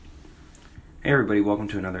Hey everybody, welcome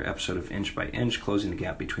to another episode of Inch by Inch, closing the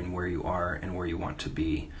gap between where you are and where you want to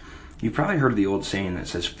be. You've probably heard of the old saying that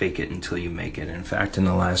says, fake it until you make it. In fact, in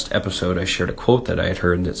the last episode, I shared a quote that I had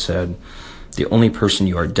heard that said, the only person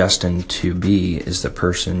you are destined to be is the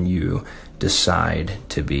person you decide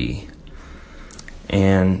to be.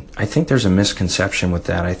 And I think there's a misconception with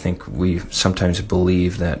that. I think we sometimes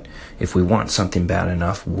believe that if we want something bad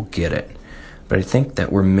enough, we'll get it. But I think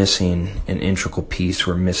that we're missing an integral piece.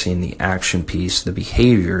 We're missing the action piece, the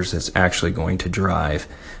behaviors that's actually going to drive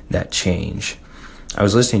that change. I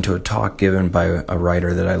was listening to a talk given by a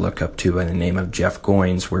writer that I look up to by the name of Jeff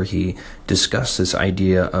Goins, where he discussed this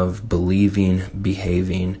idea of believing,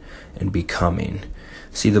 behaving, and becoming.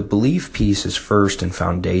 See, the belief piece is first and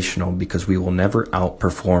foundational because we will never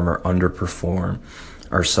outperform or underperform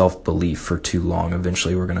our self-belief for too long.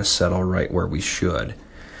 Eventually, we're going to settle right where we should.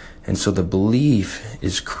 And so the belief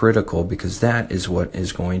is critical because that is what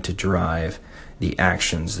is going to drive the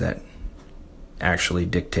actions that actually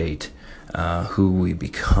dictate who we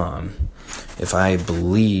become. If I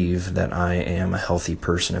believe that I am a healthy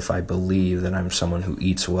person, if I believe that I'm someone who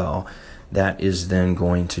eats well, that is then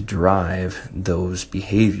going to drive those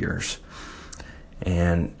behaviors.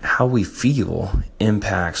 And how we feel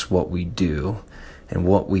impacts what we do, and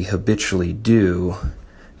what we habitually do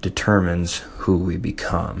determines who we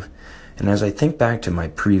become. And as I think back to my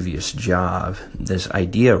previous job, this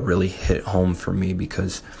idea really hit home for me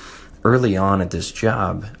because early on at this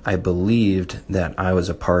job, I believed that I was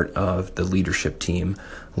a part of the leadership team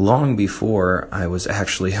long before I was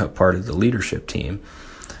actually a part of the leadership team.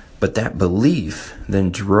 But that belief then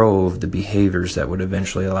drove the behaviors that would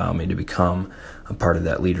eventually allow me to become a part of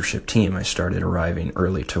that leadership team. I started arriving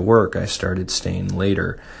early to work. I started staying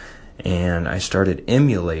later. And I started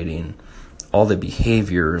emulating all the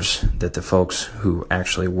behaviors that the folks who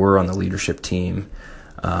actually were on the leadership team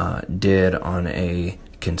did on a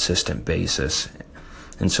consistent basis.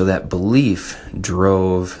 And so that belief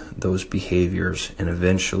drove those behaviors, and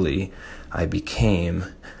eventually I became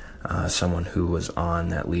someone who was on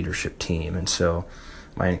that leadership team. And so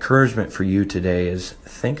my encouragement for you today is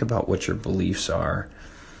think about what your beliefs are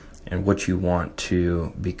and what you want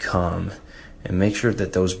to become, and make sure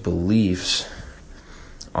that those beliefs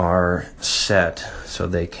are set so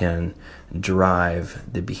they can drive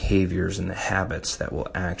the behaviors and the habits that will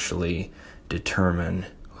actually determine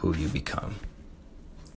who you become.